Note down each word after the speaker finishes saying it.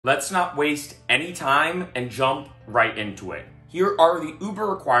Let's not waste any time and jump right into it. Here are the Uber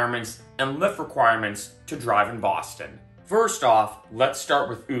requirements and Lyft requirements to drive in Boston. First off, let's start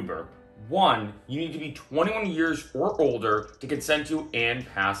with Uber. 1, you need to be 21 years or older to consent to and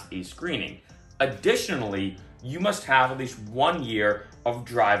pass a screening. Additionally, you must have at least 1 year of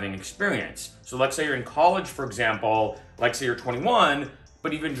driving experience. So let's say you're in college, for example, let's say you're 21,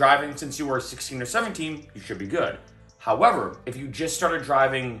 but you've been driving since you were 16 or 17, you should be good. However, if you just started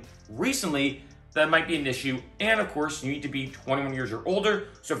driving recently, that might be an issue. And of course, you need to be 21 years or older.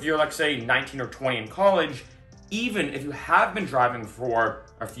 So if you're, like, say, 19 or 20 in college, even if you have been driving for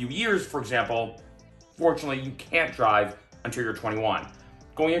a few years, for example, fortunately, you can't drive until you're 21.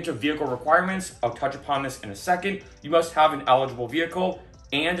 Going into vehicle requirements, I'll touch upon this in a second. You must have an eligible vehicle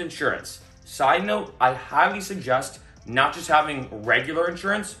and insurance. Side note, I highly suggest not just having regular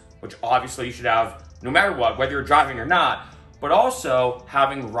insurance, which obviously you should have no matter what, whether you're driving or not, but also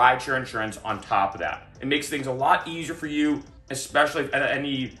having rideshare insurance on top of that. It makes things a lot easier for you, especially if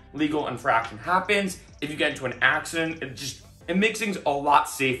any legal infraction happens. If you get into an accident, it makes things a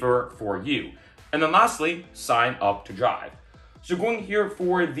lot safer for you. And then lastly, sign up to drive. So going here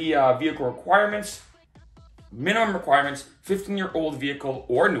for the vehicle requirements, minimum requirements, 15-year-old vehicle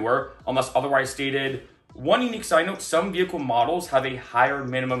or newer, unless otherwise stated. One unique side note, some vehicle models have a higher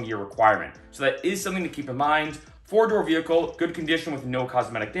minimum year requirement. So that is something to keep in mind. 4-door vehicle, good condition with no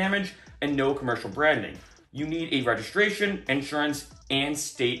cosmetic damage and no commercial branding. You need a registration, insurance, and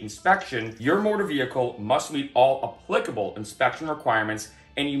state inspection. Your motor vehicle must meet all applicable inspection requirements,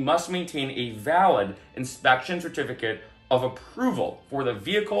 and you must maintain a valid inspection certificate of approval for the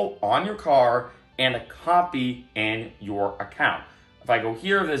vehicle on your car and a copy in your account. If I go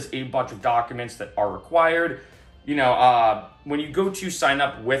here, there's a bunch of documents that are required. When you go to sign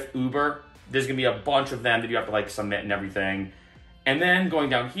up with Uber, there's gonna be a bunch of them that you have to submit and everything. And then going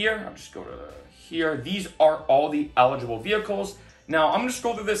down here, I'll just go to here. These are all the eligible vehicles. Now, I'm gonna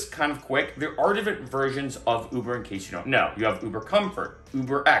scroll through this kind of quick. There are different versions of Uber in case you don't know. You have Uber Comfort,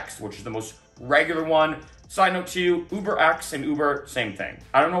 Uber X, which is the most regular one. Side note too, Uber X and Uber, same thing.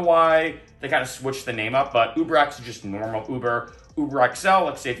 I don't know why they kind of switched the name up, but Uber X is just normal Uber. Uber XL,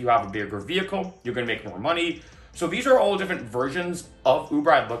 let's say if you have a bigger vehicle, you're gonna make more money. So these are all different versions of Uber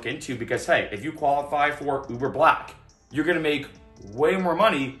I'd look into because, hey, if you qualify for Uber Black, you're gonna make way more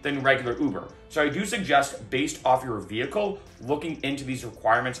money than regular Uber. So I do suggest, based off your vehicle, looking into these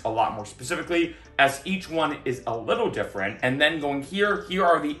requirements a lot more specifically, as each one is a little different. And then going here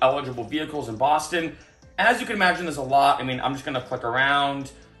are the eligible vehicles in Boston. As you can imagine, there's a lot. I mean, I'm just gonna click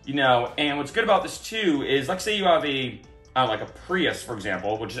around, and what's good about this too is, let's say you have like a Prius, for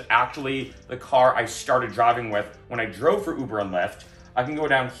example, which is actually the car I started driving with when I drove for Uber and Lyft. I can go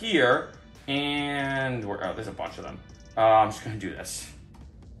down here and there's a bunch of them. I'm just gonna do this.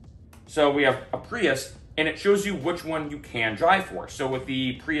 So we have a Prius and it shows you which one you can drive for. So with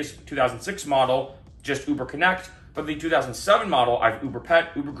the Prius 2006 model, just Uber Connect, but the 2007 model, I have Uber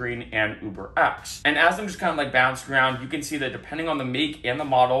Pet, Uber Green, and Uber X. And as I'm just kind of bouncing around, you can see that depending on the make and the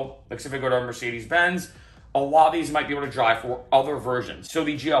model, like if I go to a Mercedes-Benz, a lot of these might be able to drive for other versions. So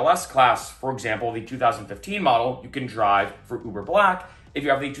the GLS class, for example, the 2015 model, you can drive for Uber Black. If you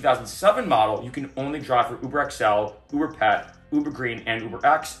have the 2007 model, you can only drive for Uber XL, Uber Pet, Uber Green, and Uber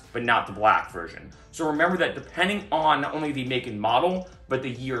X, but not the Black version. So remember that depending on not only the make and model, but the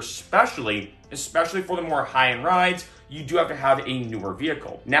year especially for the more high-end rides, you do have to have a newer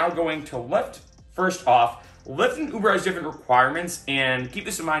vehicle. Now going to Lyft, first off, Lyft and Uber has different requirements, and keep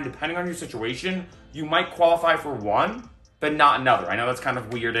this in mind, depending on your situation, you might qualify for one, but not another. I know that's kind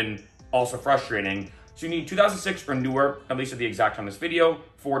of weird and also frustrating. So you need 2006 or newer, at least at the exact time of this video,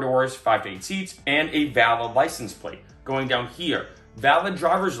 4 doors, 5 to 8 seats, and a valid license plate. Going down here, valid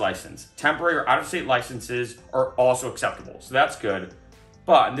driver's license, temporary or out-of-state licenses are also acceptable, so that's good.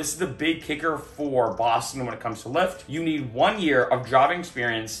 But, and this is the big kicker for Boston when it comes to Lyft, you need 1 year of driving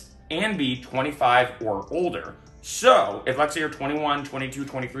experience and be 25 or older. So, if let's say you're 21, 22,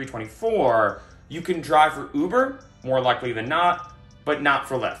 23, 24, you can drive for Uber, more likely than not, but not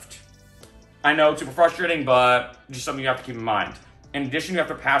for Lyft. I know it's super frustrating, but just something you have to keep in mind. In addition, you have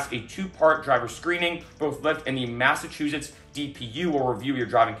to pass a 2-part driver screening. Both Lyft and the Massachusetts DPU will review your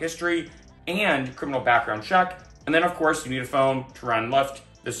driving history and criminal background check. And then, of course, you need a phone to run Lyft.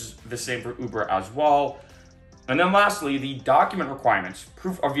 This is the same for Uber as well. And then lastly, the document requirements: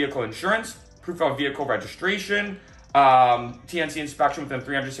 proof of vehicle insurance, proof of vehicle registration, TNC inspection within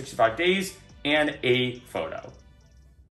 365 days, and a photo.